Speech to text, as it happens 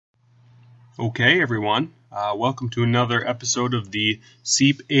Okay, everyone. Welcome to another episode of the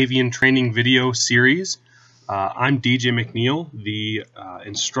CEAP Avian Training video series. I'm DJ McNeil, the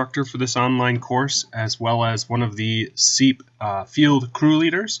instructor for this online course, as well as one of the CEAP field crew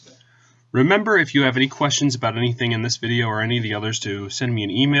leaders. Remember, if you have any questions about anything in this video or any of the others, to send me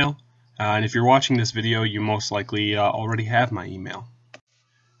an email. And if you're watching this video, you most likely already have my email.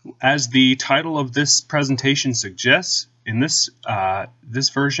 As the title of this presentation suggests, in this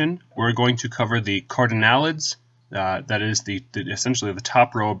version, we're going to cover the cardinalids, that is essentially the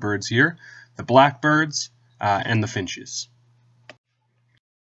top row of birds here, the blackbirds, and the finches.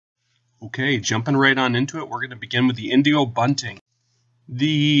 Okay, jumping right on into it, we're going to begin with the indigo bunting.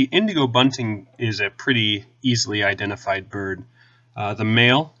 The indigo bunting is a pretty easily identified bird. The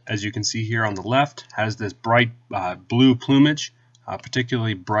male, as you can see here on the left, has this bright blue plumage,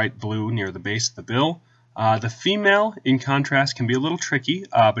 particularly bright blue near the base of the bill. The female, in contrast, can be a little tricky,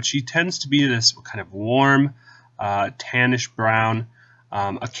 but she tends to be this kind of warm, tannish brown,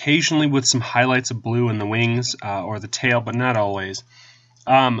 occasionally with some highlights of blue in the wings or the tail, but not always.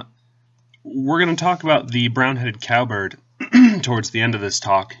 We're going to talk about the brown-headed cowbird towards the end of this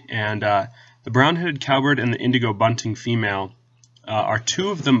talk, and the brown-headed cowbird and the indigo bunting female are two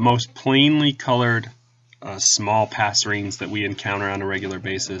of the most plainly colored small passerines that we encounter on a regular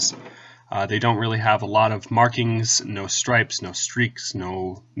basis. They don't really have a lot of markings, no stripes, no streaks,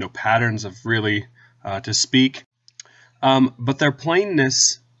 no patterns of really to speak. But their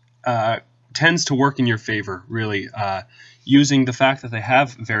plainness tends to work in your favor, really, using the fact that they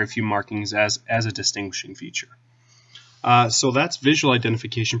have very few markings as a distinguishing feature. So that's visual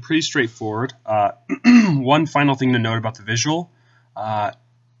identification, pretty straightforward. One final thing to note about the visual, the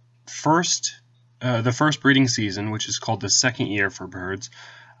first breeding season, which is called the second year for birds,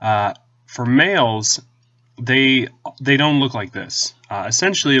 for males, they don't look like this.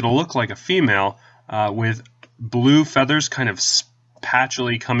 Essentially, it'll look like a female with blue feathers kind of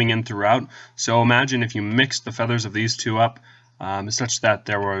patchily coming in throughout. So imagine if you mixed the feathers of these two up such that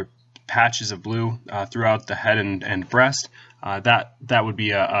there were patches of blue throughout the head and breast. That would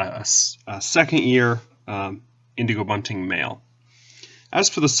be a second year indigo bunting male. As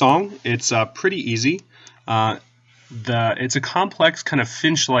for the song, it's pretty easy. It's a complex kind of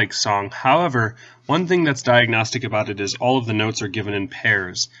finch-like song. However, one thing that's diagnostic about it is all of the notes are given in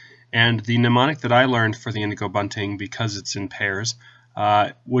pairs. And the mnemonic that I learned for the indigo bunting, because it's in pairs,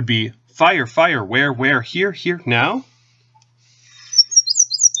 would be fire, fire, where, here, now.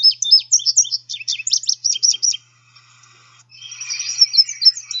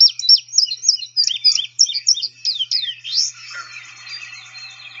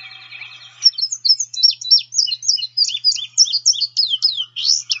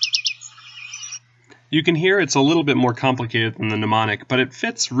 You can hear it's a little bit more complicated than the mnemonic, but it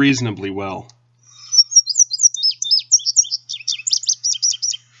fits reasonably well.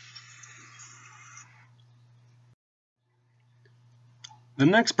 The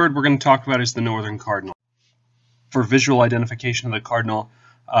next bird we're going to talk about is the northern cardinal. For visual identification of the cardinal,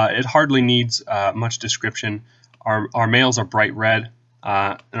 it hardly needs much description. Our males are bright red,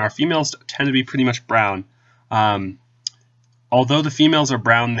 and our females tend to be pretty much brown. Although the females are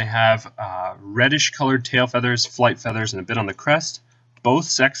brown, they have reddish-colored tail feathers, flight feathers, and a bit on the crest. Both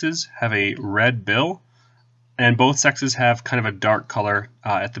sexes have a red bill, and both sexes have kind of a dark color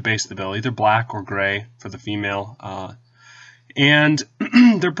at the base of the bill, either black or gray for the female. And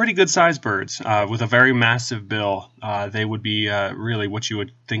they're pretty good-sized birds with a very massive bill. They would be really what you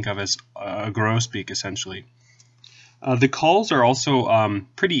would think of as a grosbeak, essentially. The calls are also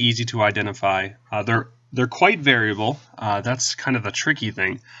pretty easy to identify. They're quite variable. That's kind of the tricky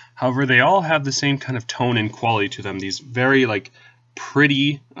thing. However, they all have the same kind of tone and quality to them, these very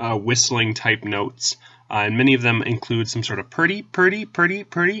pretty whistling type notes. And many of them include some sort of pretty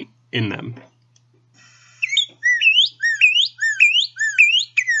in them.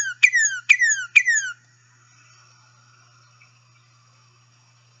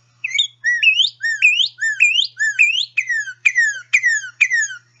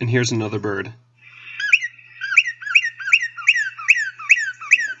 And here's another bird.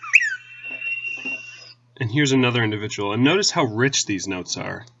 And here's another individual, and notice how rich these notes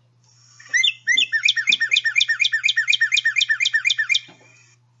are.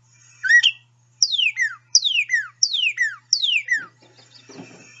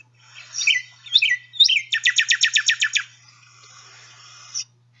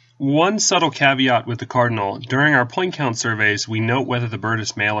 One subtle caveat with the cardinal: during our point count surveys, we note whether the bird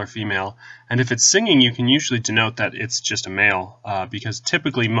is male or female, and if it's singing, you can usually denote that it's just a male, because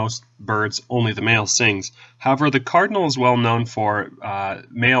typically most birds, only the male sings. However, the cardinal is well known for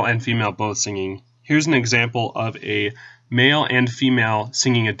male and female both singing. Here's an example of a male and female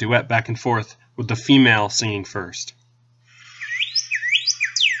singing a duet back and forth, with the female singing first.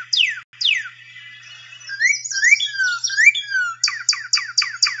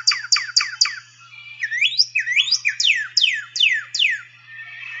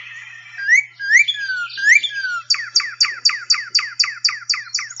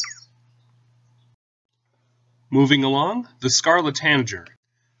 Moving along, the scarlet tanager.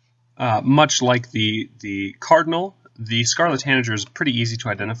 Much like the cardinal, the scarlet tanager is pretty easy to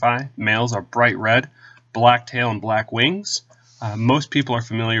identify. Males are bright red, black tail and black wings. Most people are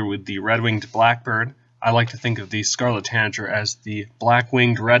familiar with the red-winged blackbird. I like to think of the scarlet tanager as the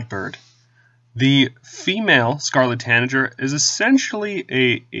black-winged redbird. The female scarlet tanager is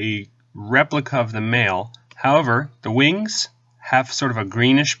essentially a replica of the male. However, the wings have sort of a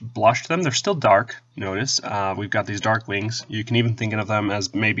greenish blush to them. They're still dark, notice. We've got these dark wings. You can even think of them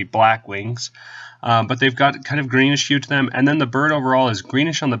as maybe black wings. But they've got kind of greenish hue to them. And then the bird overall is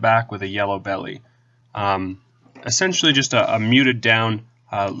greenish on the back with a yellow belly. Essentially just a muted down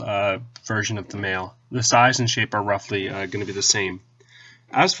version of the male. The size and shape are roughly going to be the same.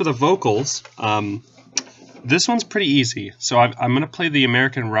 As for the vocals, this one's pretty easy. So I'm going to play the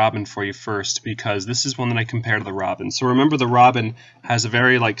American robin for you first, because this is one that I compare to the robin. So remember, the robin has a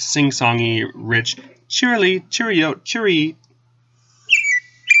very like sing-songy, rich, cheerily, cheerio, cheery.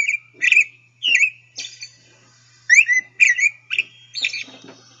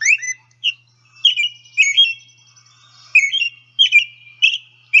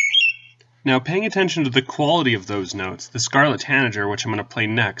 Now, paying attention to the quality of those notes, the scarlet tanager, which I'm going to play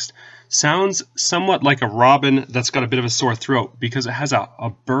next, sounds somewhat like a robin that's got a bit of a sore throat, because it has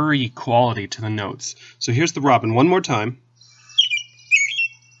a burry quality to the notes. So here's the robin one more time.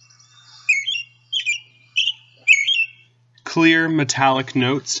 Clear, metallic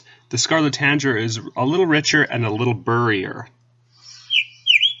notes. The scarlet tanager is a little richer and a little burrier.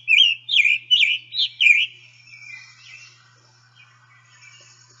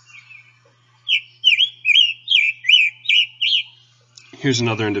 Here's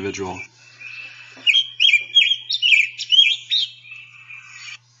another individual.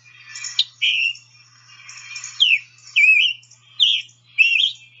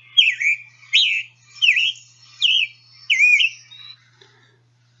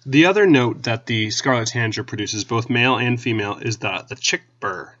 The other note that the scarlet tanager produces, both male and female, is the chick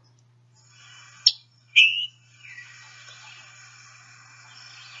burr.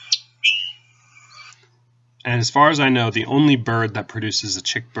 And as far as I know, the only bird that produces a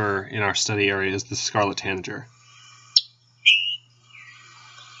chick burr in our study area is the scarlet tanager.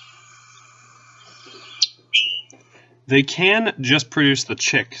 They can just produce the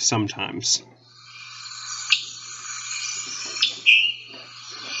chick sometimes.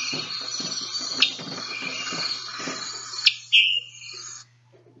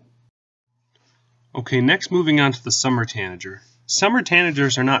 Okay, next moving on to the summer tanager. Summer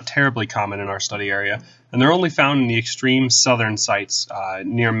tanagers are not terribly common in our study area, and they're only found in the extreme southern sites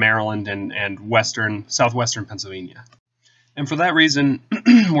near Maryland and southwestern Pennsylvania. And for that reason,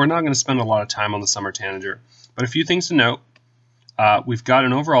 we're not going to spend a lot of time on the summer tanager. But a few things to note. We've got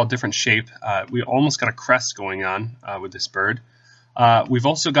an overall different shape. We almost got a crest going on with this bird. We've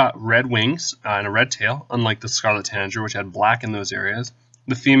also got red wings and a red tail, unlike the scarlet tanager, which had black in those areas.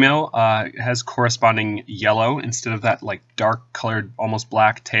 The female has corresponding yellow instead of that like dark colored, almost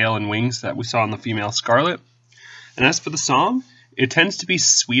black tail and wings that we saw in the female scarlet. And as for the song, it tends to be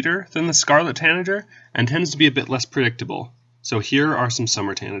sweeter than the scarlet tanager and tends to be a bit less predictable. So here are some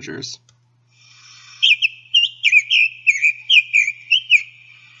summer tanagers.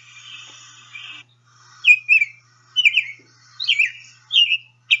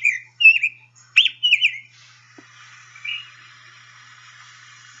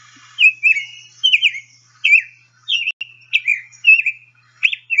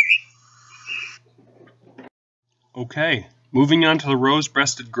 Okay, moving on to the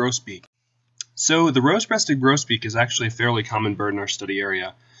rose-breasted grosbeak. So the rose-breasted grosbeak is actually a fairly common bird in our study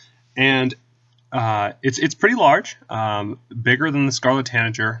area, and it's pretty large, bigger than the scarlet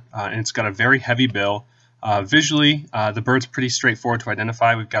tanager, and it's got a very heavy bill. Visually, the bird's pretty straightforward to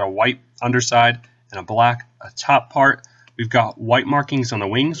identify. We've got a white underside and a black top part. We've got white markings on the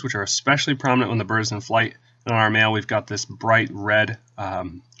wings, which are especially prominent when the bird is in flight. And on our male, we've got this bright red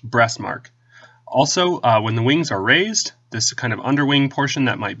breast mark. Also, when the wings are raised, this kind of underwing portion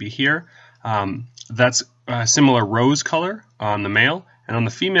that might be here, that's a similar rose color on the male, and on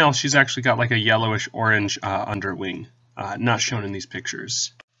the female she's actually got like a yellowish orange underwing, not shown in these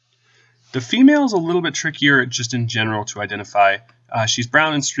pictures. The female is a little bit trickier just in general to identify. She's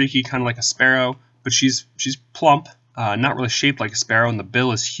brown and streaky, kind of like a sparrow, but she's plump, not really shaped like a sparrow, and the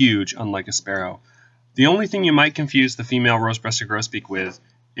bill is huge, unlike a sparrow. The only thing you might confuse the female rose-breasted grosbeak with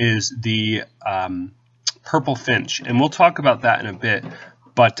is the purple finch, and we'll talk about that in a bit.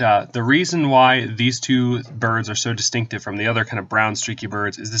 But the reason why these two birds are so distinctive from the other kind of brown streaky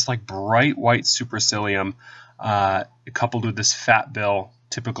birds is this like bright white supercilium coupled with this fat bill,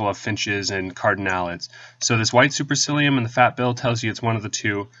 typical of finches and cardinalids. So this white supercilium and the fat bill tells you it's one of the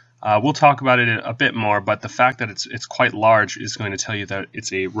two. We'll talk about it a bit more, but the fact that it's quite large is going to tell you that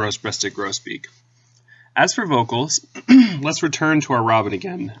it's a rose-breasted grosbeak. As for vocals, let's return to our robin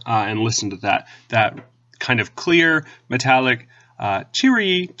again and listen to that kind of clear, metallic,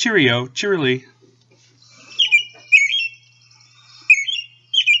 cheery, cheerio, cheerily.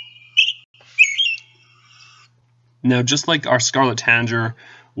 Now, just like our scarlet tanager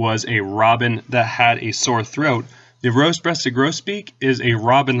was a robin that had a sore throat, the rose-breasted grosbeak is a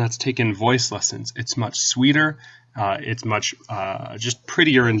robin that's taken voice lessons. It's much sweeter, it's much just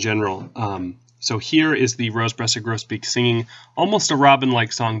prettier in general. So here is the rose-breasted grosbeak singing almost a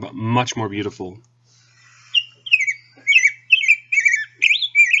robin-like song, but much more beautiful.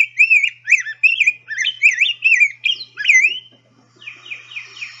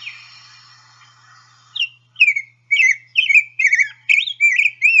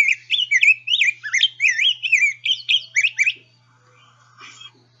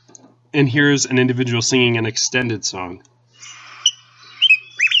 And here's an individual singing an extended song.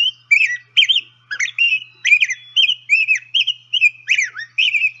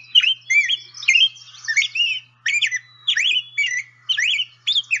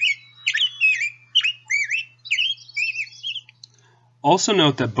 Also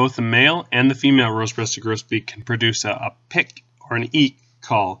note that both the male and the female rose-breasted grosbeak can produce a pick or an eek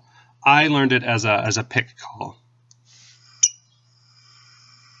call. I learned it as a pick call.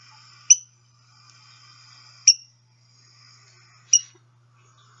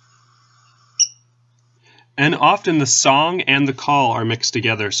 And often the song and the call are mixed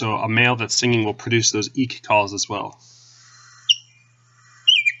together, so a male that's singing will produce those eek calls as well.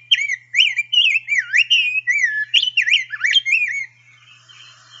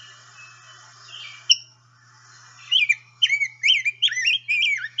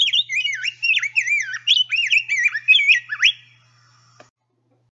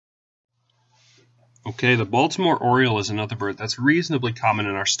 Okay, the Baltimore oriole is another bird that's reasonably common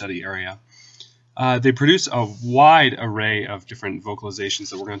in our study area. They produce a wide array of different vocalizations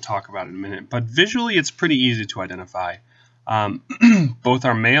that we're going to talk about in a minute, but visually it's pretty easy to identify. Both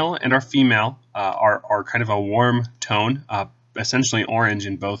our male and our female are kind of a warm tone, essentially orange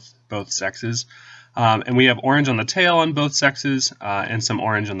in both sexes. And we have orange on the tail on both sexes and some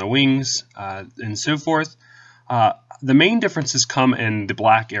orange on the wings and so forth. The main differences come in the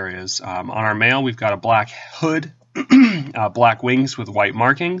black areas. On our male, we've got a black hood, black wings with white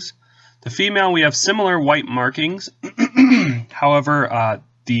markings. The female, we have similar white markings. However,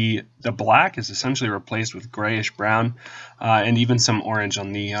 the black is essentially replaced with grayish brown and even some orange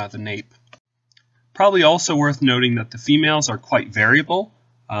on the nape. Probably also worth noting that the females are quite variable.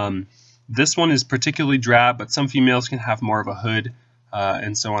 This one is particularly drab, but some females can have more of a hood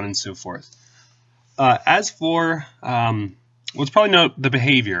and so on and so forth. As for, let's probably note the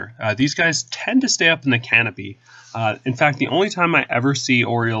behavior. These guys tend to stay up in the canopy. In fact, the only time I ever see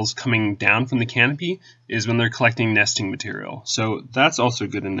orioles coming down from the canopy is when they're collecting nesting material. So that's also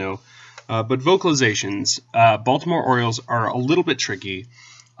good to know. But vocalizations, Baltimore orioles are a little bit tricky.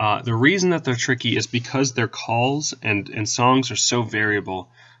 The reason that they're tricky is because their calls and songs are so variable,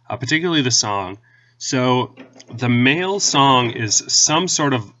 particularly the song. So the male song is some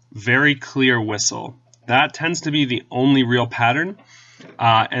sort of very clear whistle. That tends to be the only real pattern.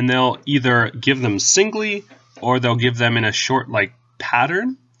 And they'll either give them singly or they'll give them in a short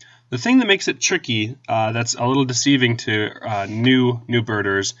pattern. The thing that makes it tricky, that's a little deceiving to new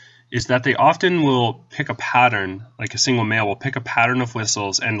birders, is that they often will pick a pattern, like a single male will pick a pattern of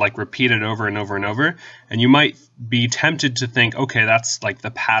whistles and repeat it over and over and over. And you might be tempted to think, okay, that's like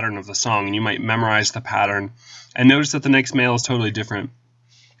the pattern of the song, and you might memorize the pattern and notice that the next male is totally different.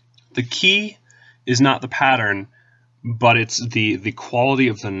 The key is not the pattern, but it's the quality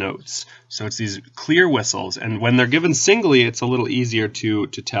of the notes. So it's these clear whistles, and when they're given singly, it's a little easier to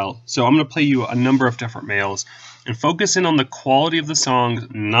tell. So I'm going to play you a number of different males and focus in on the quality of the song,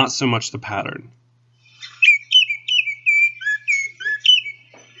 not so much the pattern.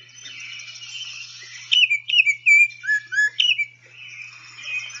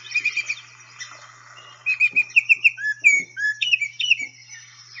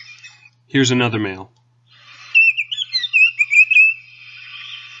 Here's another male.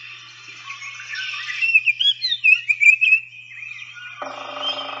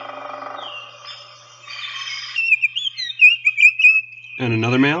 And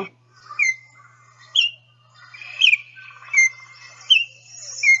another male.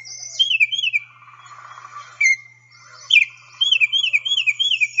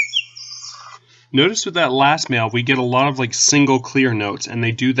 Notice with that last male, we get a lot of like single clear notes, and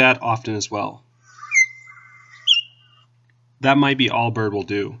they do that often as well. That might be all bird will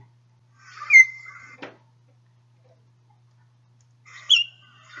do.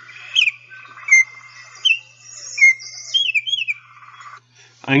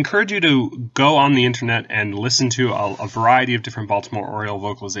 I encourage you to go on the internet and listen to a variety of different Baltimore Oriole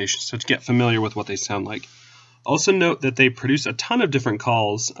vocalizations so to get familiar with what they sound like. Also note that they produce a ton of different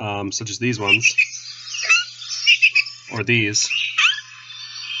calls, such as these ones, or these.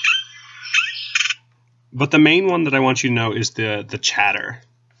 But the main one that I want you to know is the chatter.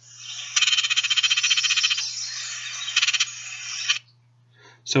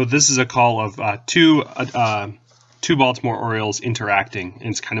 So this is a call of two Baltimore Orioles interacting, and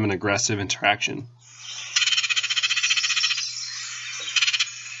it's kind of an aggressive interaction.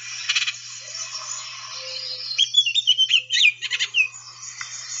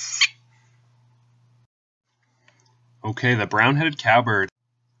 Okay, the brown-headed cowbird.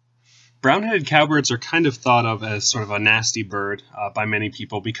 Brown-headed cowbirds are kind of thought of as sort of a nasty bird by many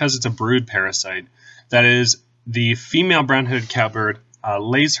people because it's a brood parasite. That is, the female brown-headed cowbird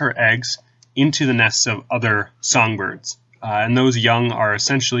lays her eggs into the nests of other songbirds, and those young are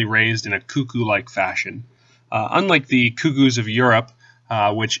essentially raised in a cuckoo-like fashion. Unlike the cuckoos of Europe,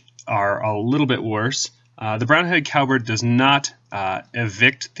 which are a little bit worse, the brown-headed cowbird does not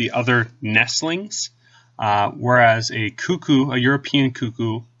evict the other nestlings. Whereas a cuckoo, a European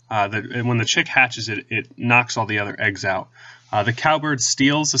cuckoo, when the chick hatches, it knocks all the other eggs out. The cowbird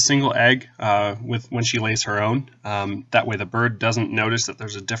steals a single egg when she lays her own. That way the bird doesn't notice that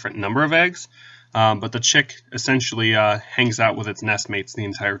there's a different number of eggs, but the chick essentially hangs out with its nestmates the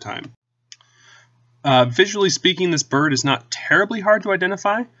entire time. Visually speaking, this bird is not terribly hard to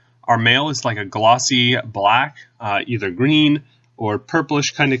identify. Our male is like a glossy black, either green or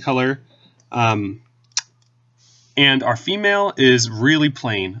purplish kind of color. And our female is really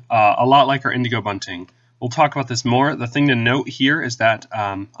plain, a lot like our indigo bunting. We'll talk about this more. The thing to note here is that,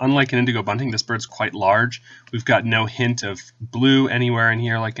 unlike an indigo bunting, this bird's quite large. We've got no hint of blue anywhere in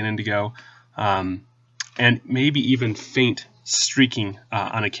here like an indigo, and maybe even faint streaking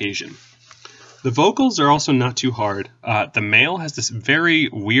on occasion. The vocals are also not too hard. The male has this very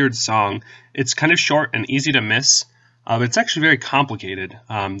weird song. It's kind of short and easy to miss. But it's actually very complicated.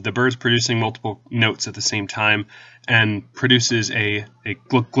 The bird's producing multiple notes at the same time and produces a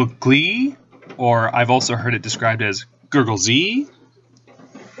gluck gluck glee, or I've also heard it described as gurgle z.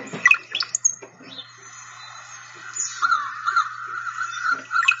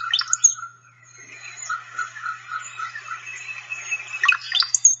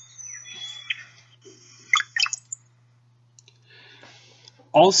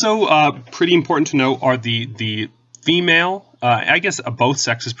 Also, pretty important to note are the female, I guess both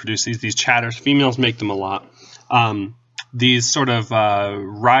sexes produce these chatters. Females make them a lot. These sort of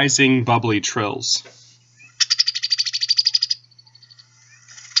rising, bubbly trills.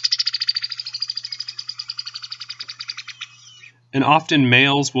 And often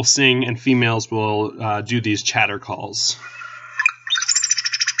males will sing and females will do these chatter calls.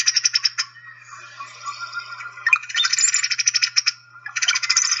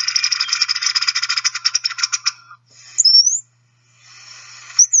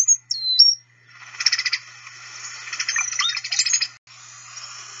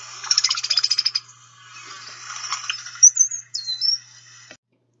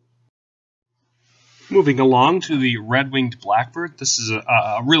 Moving along to the red-winged blackbird, this is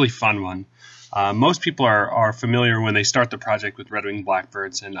a really fun one. Most people are familiar when they start the project with red-winged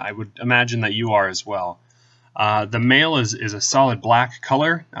blackbirds, and I would imagine that you are as well. The male is a solid black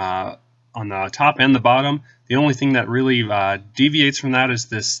color on the top and the bottom. The only thing that really deviates from that is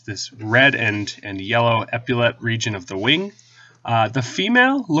this red and yellow epaulette region of the wing. The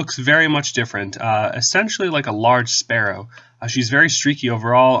female looks very much different, essentially like a large sparrow. She's very streaky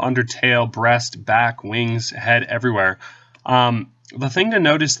overall, under tail, breast, back, wings, head, everywhere. The thing to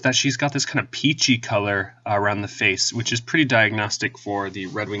notice is that she's got this kind of peachy color around the face, which is pretty diagnostic for the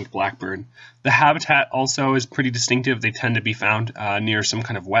red-winged blackbird. The habitat also is pretty distinctive. They tend to be found near some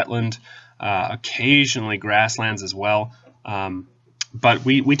kind of wetland, occasionally grasslands as well, but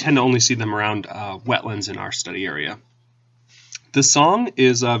we tend to only see them around wetlands in our study area. The song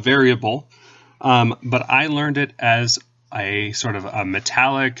is variable, but I learned it as a sort of a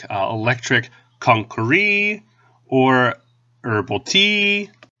metallic, electric conqueree or herbal tea.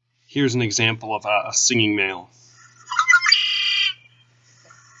 Here's an example of a singing male.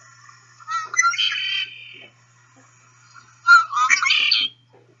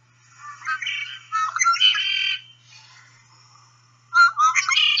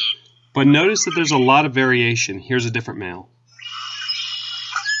 But notice that there's a lot of variation. Here's a different male.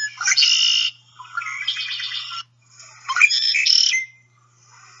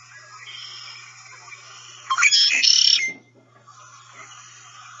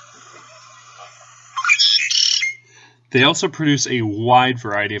 They also produce a wide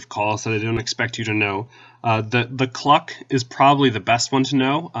variety of calls that I don't expect you to know. The cluck is probably the best one to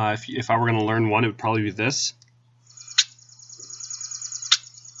know. If I were going to learn one, it would probably be this.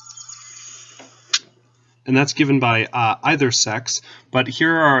 And that's given by either sex, but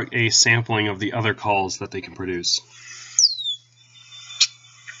here are a sampling of the other calls that they can produce.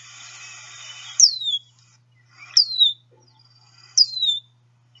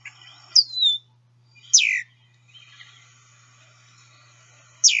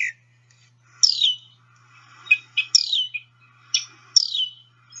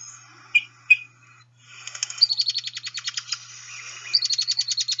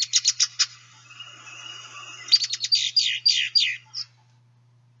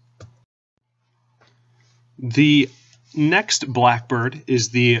 The next blackbird is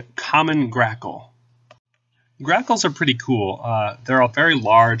the common grackle. Grackles are pretty cool. They're a very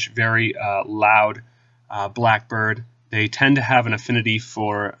large, very loud blackbird. They tend to have an affinity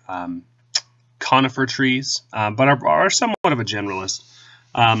for conifer trees, but are somewhat of a generalist.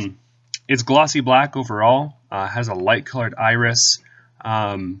 It's glossy black overall, has a light-colored iris.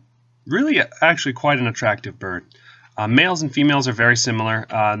 Really, actually quite an attractive bird. Males and females are very similar.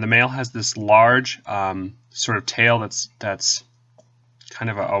 The male has this large sort of tail that's kind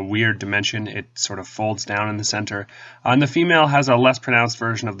of a weird dimension. It sort of folds down in the center. And the female has a less pronounced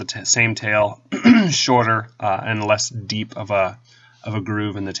version of the same tail, shorter and less deep of a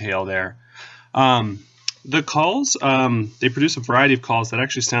groove in the tail there. The calls, they produce a variety of calls that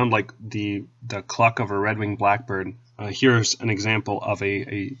actually sound like the cluck of a red-winged blackbird. Here's an example of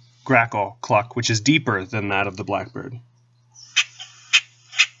a grackle cluck, which is deeper than that of the blackbird.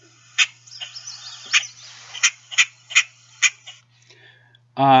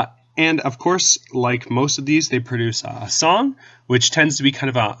 And of course, like most of these, they produce a song, which tends to be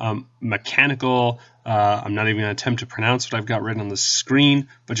kind of a mechanical, I'm not even going to attempt to pronounce what I've got written on the screen,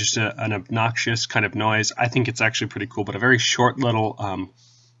 but just an obnoxious kind of noise. I think it's actually pretty cool, but a very short little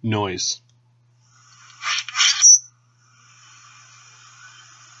noise.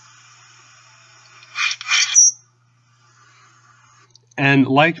 And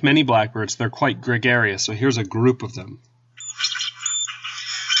like many blackbirds, they're quite gregarious, so here's a group of them.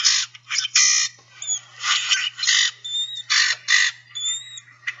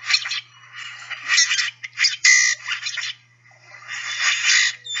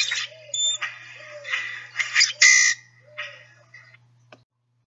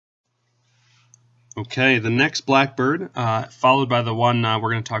 Okay, the next blackbird, followed by the one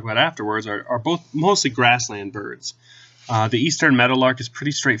we're going to talk about afterwards, are both mostly grassland birds. The eastern meadowlark is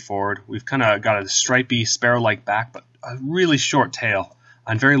pretty straightforward. We've kind of got a stripy sparrow-like back, but a really short tail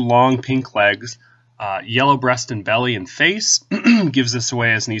on very long pink legs. Yellow breast and belly and face gives this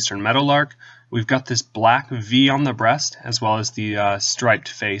away as an eastern meadowlark. We've got this black V on the breast as well as the striped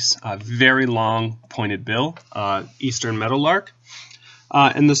face. Very long pointed bill, eastern meadowlark.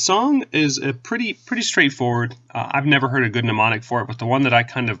 And the song is pretty straightforward. I've never heard a good mnemonic for it, but the one that I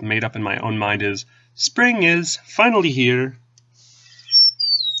kind of made up in my own mind is, "Spring is finally here."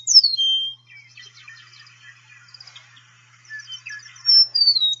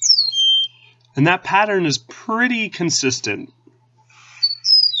 And that pattern is pretty consistent.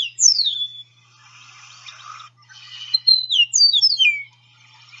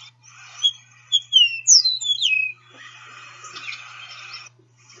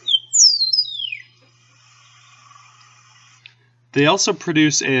 They also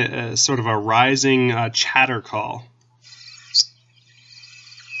produce a sort of a rising chatter call.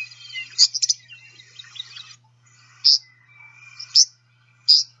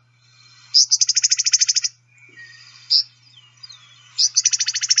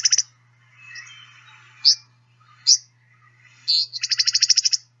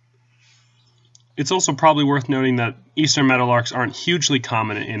 It's also probably worth noting that eastern meadowlarks aren't hugely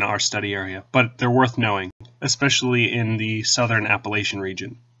common in our study area, but they're worth knowing, especially in the southern Appalachian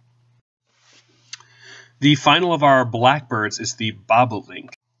region. The final of our blackbirds is the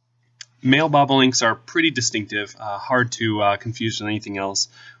bobolink. Male bobolinks are pretty distinctive, hard to confuse with anything else.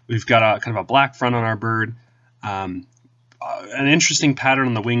 We've got a kind of a black front on our bird, an interesting pattern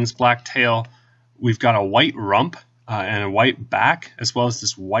on the wings, black tail. We've got a white rump and a white back, as well as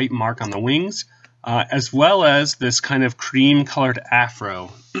this white mark on the wings, as well as this kind of cream-colored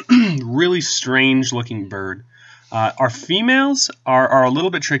afro. Really strange-looking bird. Our females are a little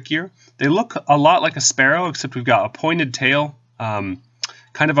bit trickier. They look a lot like a sparrow, except we've got a pointed tail, kind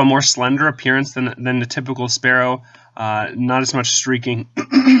of a more slender appearance than the typical sparrow, not as much streaking,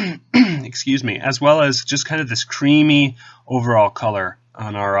 excuse me, as well as just kind of this creamy overall color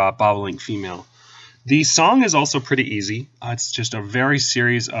on our bobolink female. The song is also pretty easy. It's just a very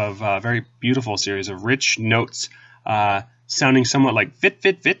beautiful series of rich notes, sounding somewhat like fit,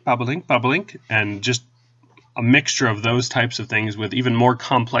 fit, fit, bobolink, bobolink, and just a mixture of those types of things with even more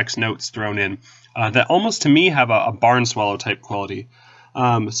complex notes thrown in that almost to me have a barn swallow type quality.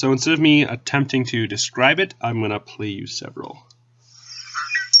 So instead of me attempting to describe it, I'm going to play you several.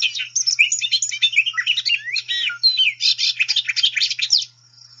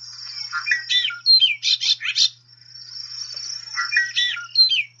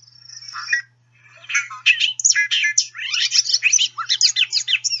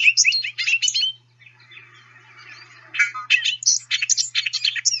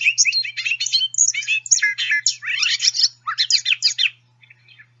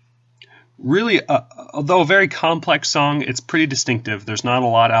 Really, although a very complex song, it's pretty distinctive. There's not a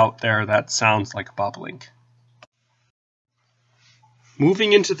lot out there that sounds like a bobolink.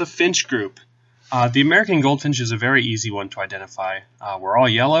 Moving into the finch group, the American goldfinch is a very easy one to identify. We're all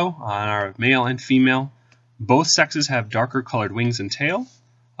yellow on our male and female. Both sexes have darker colored wings and tail.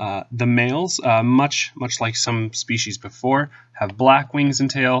 The males, much like some species before, have black wings and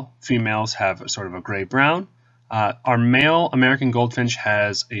tail. Females have sort of a gray-brown. Our male American goldfinch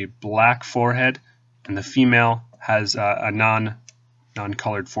has a black forehead, and the female has a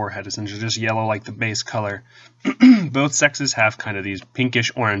non-colored forehead, essentially just yellow like the base color. Both sexes have kind of these pinkish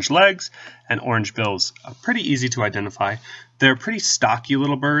orange legs and orange bills. Pretty easy to identify. They're pretty stocky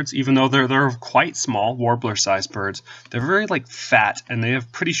little birds, even though they're quite small, warbler-sized birds. They're very fat, and they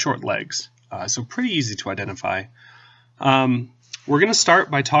have pretty short legs, so pretty easy to identify. We're going to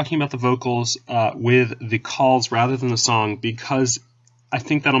start by talking about the vocals with the calls rather than the song, because I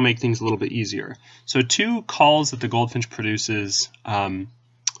think that'll make things a little bit easier. So two calls that the goldfinch produces that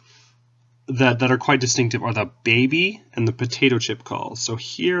are quite distinctive are the baby and the potato chip calls. So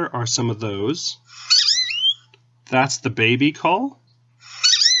here are some of those. That's the baby call.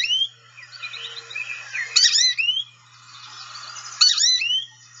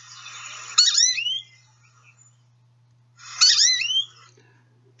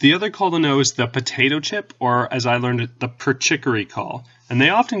 The other call to know is the potato chip, or as I learned it, the perchicory call. And they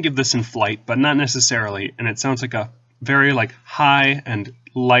often give this in flight, but not necessarily, and it sounds like a very high and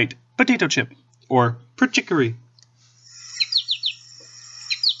light potato chip, or perchicory.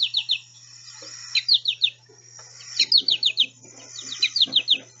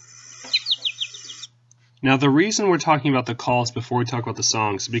 Now the reason we're talking about the calls before we talk about the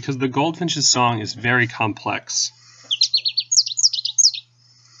songs is because the goldfinch's song is very complex.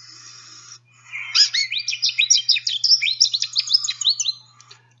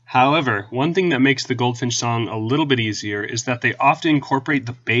 However, one thing that makes the goldfinch song a little bit easier is that they often incorporate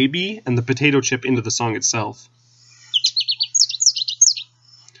the baby and the potato chip into the song itself.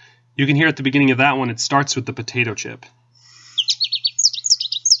 You can hear at the beginning of that one, it starts with the potato chip.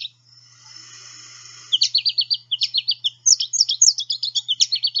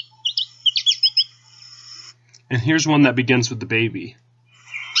 And here's one that begins with the baby.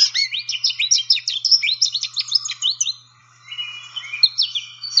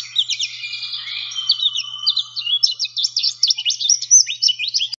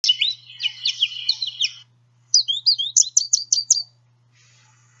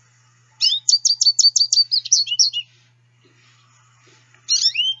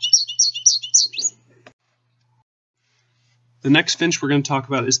 The next finch we're going to talk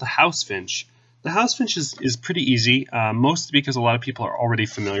about is the house finch. The house finch is pretty easy, mostly because a lot of people are already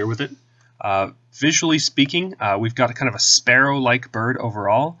familiar with it. Visually speaking, we've got kind of a sparrow-like bird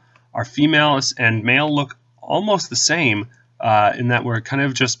overall. Our female and male look almost the same in that we're kind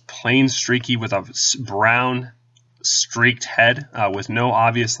of just plain streaky with a brown streaked head with no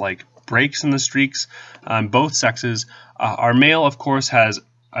obvious breaks in the streaks on both sexes. Our male, of course, has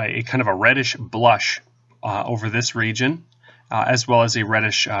a kind of a reddish blush over this region, as well as a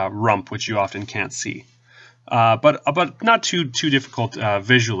reddish rump, which you often can't see. But not too difficult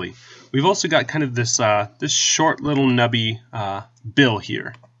visually. we've also got kind of this, this short little nubby bill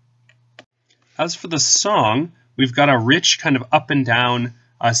here. As for the song, we've got a rich kind of up and down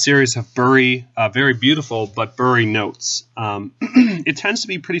series of burry, very beautiful but burry notes. It tends to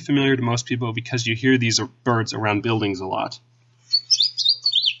be pretty familiar to most people because you hear these birds around buildings a lot.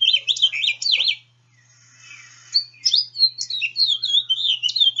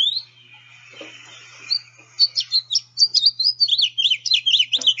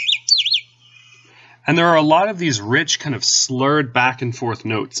 And there are a lot of these rich kind of slurred back and forth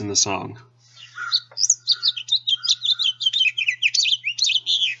notes in the song.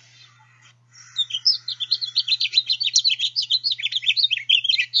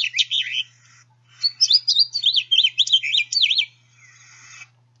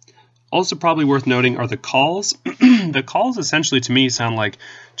 Also probably worth noting are the calls. The calls essentially to me sound like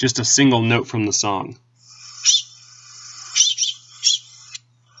just a single note from the song.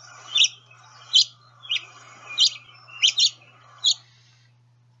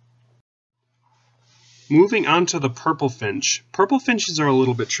 Moving on to the purple finch. Purple finches are a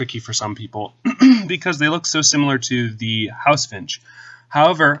little bit tricky for some people because they look so similar to the house finch.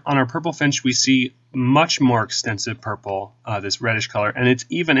 However, on our purple finch we see much more extensive purple, this reddish color, and it's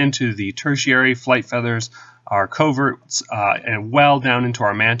even into the tertiary flight feathers, our coverts, and well down into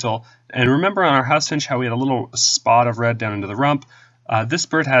our mantle. And remember on our house finch how we had a little spot of red down into the rump? This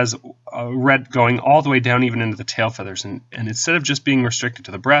bird has red going all the way down even into the tail feathers, and instead of just being restricted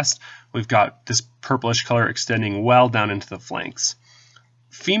to the breast, we've got this purplish color extending well down into the flanks.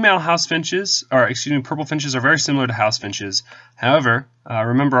 Female house finches, or excuse me, purple finches are very similar to house finches. However,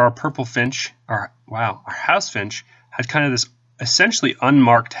 remember our purple finch, our house finch had kind of this essentially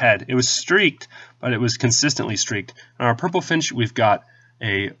unmarked head. It was streaked, but it was consistently streaked. On our purple finch, we've got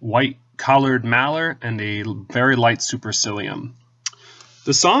a white collared malar and a very light supercilium.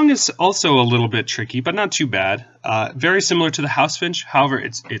 The song is also a little bit tricky, but not too bad. Very similar to the house finch. However,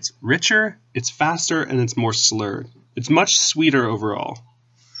 it's richer, it's faster, and it's more slurred. It's much sweeter overall.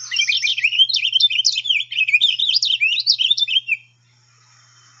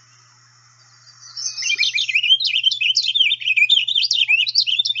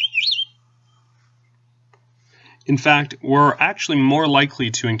 In fact, we're actually more likely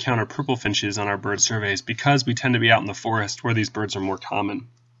to encounter purple finches on our bird surveys because we tend to be out in the forest where these birds are more common.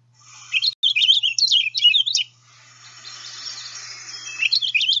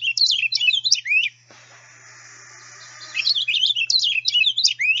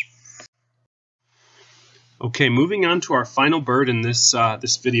 Okay, moving on to our final bird in this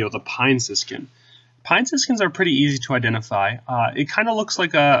video, the pine siskin. Pine siskins are pretty easy to identify. It kind of looks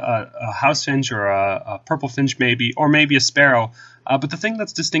like a house finch or a purple finch maybe, or maybe a sparrow. But the thing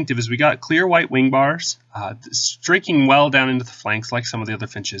that's distinctive is we got clear white wing bars, streaking well down into the flanks like some of the other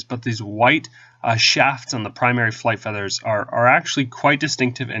finches. But these white shafts on the primary flight feathers are actually quite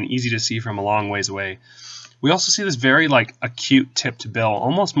distinctive and easy to see from a long ways away. We also see this very acute tipped bill,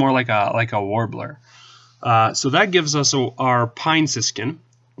 almost more like a warbler. So that gives us our pine siskin.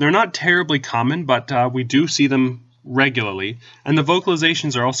 They're not terribly common, but we do see them regularly, and the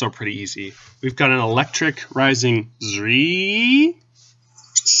vocalizations are also pretty easy. We've got an electric rising zree,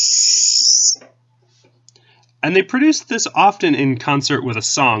 and they produce this often in concert with a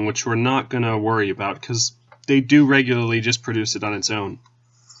song, which we're not going to worry about because they do regularly just produce it on its own.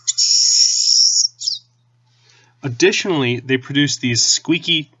 Additionally, they produce these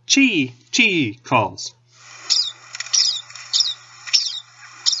squeaky chee calls.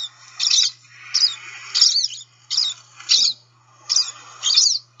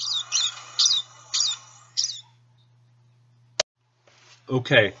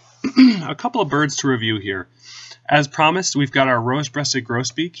 Okay, a couple of birds to review here. As promised, we've got our rose-breasted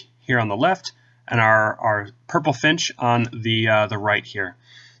grosbeak here on the left and our purple finch on the right here.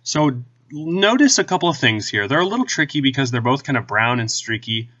 So notice a couple of things here. They're a little tricky because they're both kind of brown and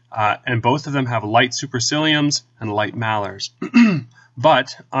streaky, and both of them have light superciliums and light malars.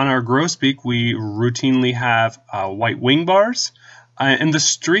 But on our grosbeak, we routinely have white wing bars, and the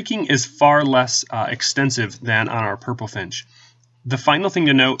streaking is far less extensive than on our purple finch. The final thing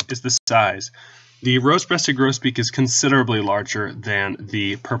to note is the size. The rose-breasted grosbeak is considerably larger than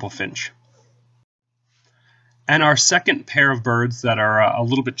the purple finch. And our second pair of birds that are a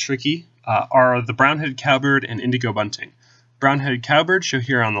little bit tricky are the brown-headed cowbird and indigo bunting. Brown-headed cowbird, shown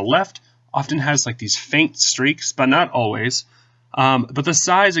here on the left, often has these faint streaks, but not always. But the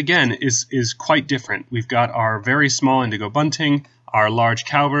size, again, is quite different. We've got our very small indigo bunting, our large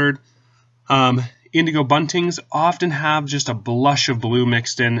cowbird. Indigo buntings often have just a blush of blue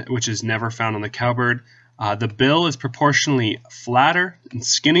mixed in, which is never found on the cowbird. The bill is proportionally flatter and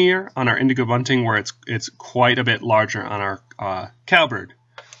skinnier on our indigo bunting, where it's quite a bit larger on our cowbird.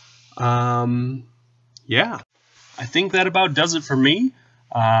 Yeah, I think that about does it for me.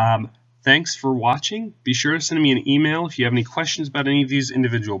 Thanks for watching. Be sure to send me an email if you have any questions about any of these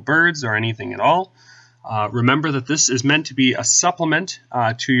individual birds or anything at all. Remember that this is meant to be a supplement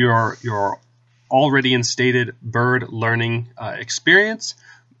to your already instated bird learning experience.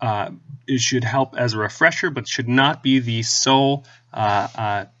 It should help as a refresher, but should not be the sole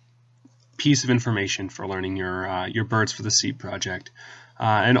piece of information for learning your birds for the CEAP project.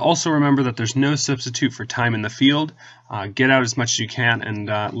 And also remember that there's no substitute for time in the field. Get out as much as you can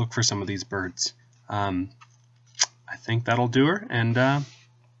and look for some of these birds. I think that'll do her, and have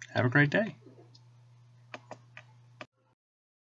a great day.